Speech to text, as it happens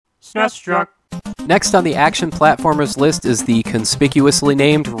SNESdrunk. Next on the action platformers list is the conspicuously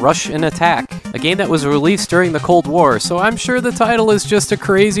named Rush and Attack, a game that was released during the Cold War, so I'm sure the title is just a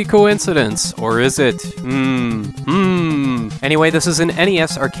crazy coincidence. Or is it? Anyway, this is an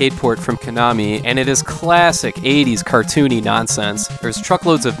NES arcade port from Konami, and it is classic 80s cartoony nonsense. There's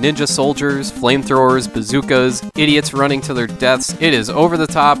truckloads of ninja soldiers, flamethrowers, bazookas, idiots running to their deaths. It is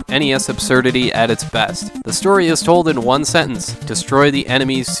over-the-top NES absurdity at its best. The story is told in one sentence: destroy the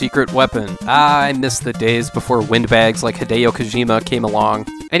enemy's secret weapon. I miss the days before windbags like Hideo Kojima came along.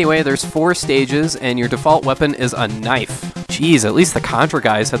 Anyway, there's 4 stages, and your default weapon is a knife. Jeez, at least the Contra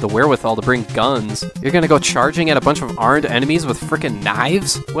guys had the wherewithal to bring guns. You're gonna go charging at a bunch of armed enemies with frickin'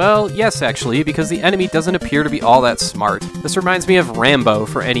 knives? Well, yes actually, because the enemy doesn't appear to be all that smart. This reminds me of Rambo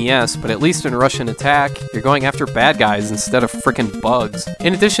for NES, but at least in Rush and Attack, you're going after bad guys instead of frickin' bugs.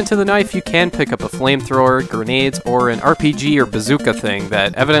 In addition to the knife, you can pick up a flamethrower, grenades, or an RPG or bazooka thing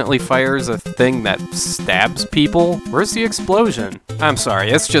that evidently fires a thing that stabs people. Where's the explosion? I'm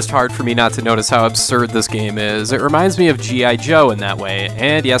sorry, it's just hard for me not to notice how absurd this game is. It reminds me of G.I. Joe in that way,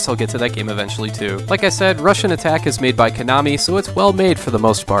 and yes, I'll get to that game eventually too. Like I said, Rush and Attack is made by Konami, so it's well made for the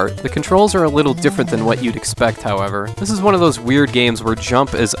most part. The controls are a little different than what you'd expect, however. This is one of those weird games where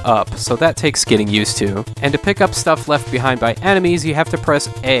jump is up, so that takes getting used to. And to pick up stuff left behind by enemies, you have to press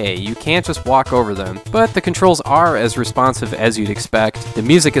A. You can't just walk over them. But the controls are as responsive as you'd expect. The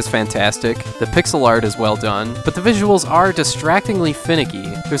music is fantastic, the pixel art is well done, but the visuals are distractingly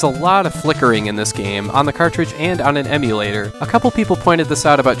finicky. There's a lot of flickering in this game, on the cartridge and on an emulator. A couple people pointed this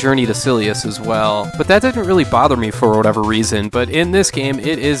out about Journey to Silius as well, but that didn't really bother me for whatever reason, but in this game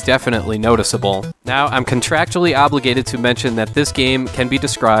it is definitely noticeable. Now, I'm contractually obligated to mention that this game can be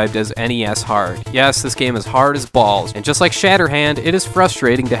described as NES hard. Yes, this game is hard as balls, and just like Shatterhand, it is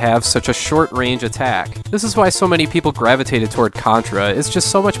frustrating to have such a short-range attack. This is why so many people gravitated toward Contra. It's just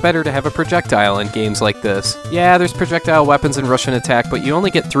so much better to have a projectile in games like this. Yeah, there's projectile weapons in Rush and Attack, but you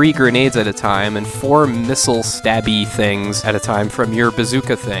only get 3 grenades at a time and 4 missile stabby things at a time from your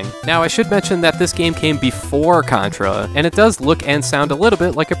bazooka thing. Now, I should mention that this game came before Contra, and it does look and sound a little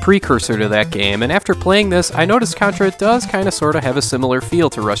bit like a precursor to that game, and after playing this, I noticed Contra does kinda sorta have a similar feel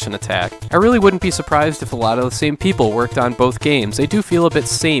to Rush and Attack. I really wouldn't be surprised if a lot of the same people worked on both games. They do feel a bit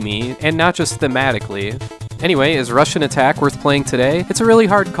samey, and not just thematically. Anyway, is Rush and Attack worth playing today? It's a really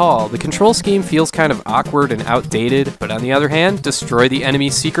hard call. The control scheme feels kind of awkward and outdated, but on the other hand, destroy the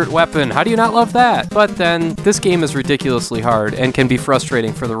enemy's secret weapon. How do you not love that? But then, this game is ridiculously hard and can be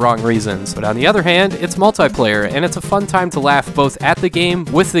frustrating for the wrong reasons. But on the other hand, it's multiplayer, and it's a fun time to laugh both at the game,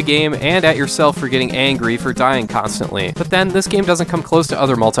 with the game, and at yourself for getting angry for dying constantly. But then, this game doesn't come close to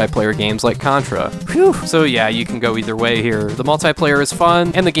other multiplayer games like Contra. Whew! So yeah, you can go either way here. The multiplayer is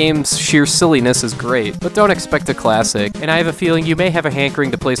fun, and the game's sheer silliness is great, but don't expect a classic, and I have a feeling you may have a hankering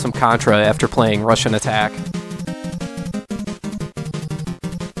to play some Contra after playing Rush and Attack.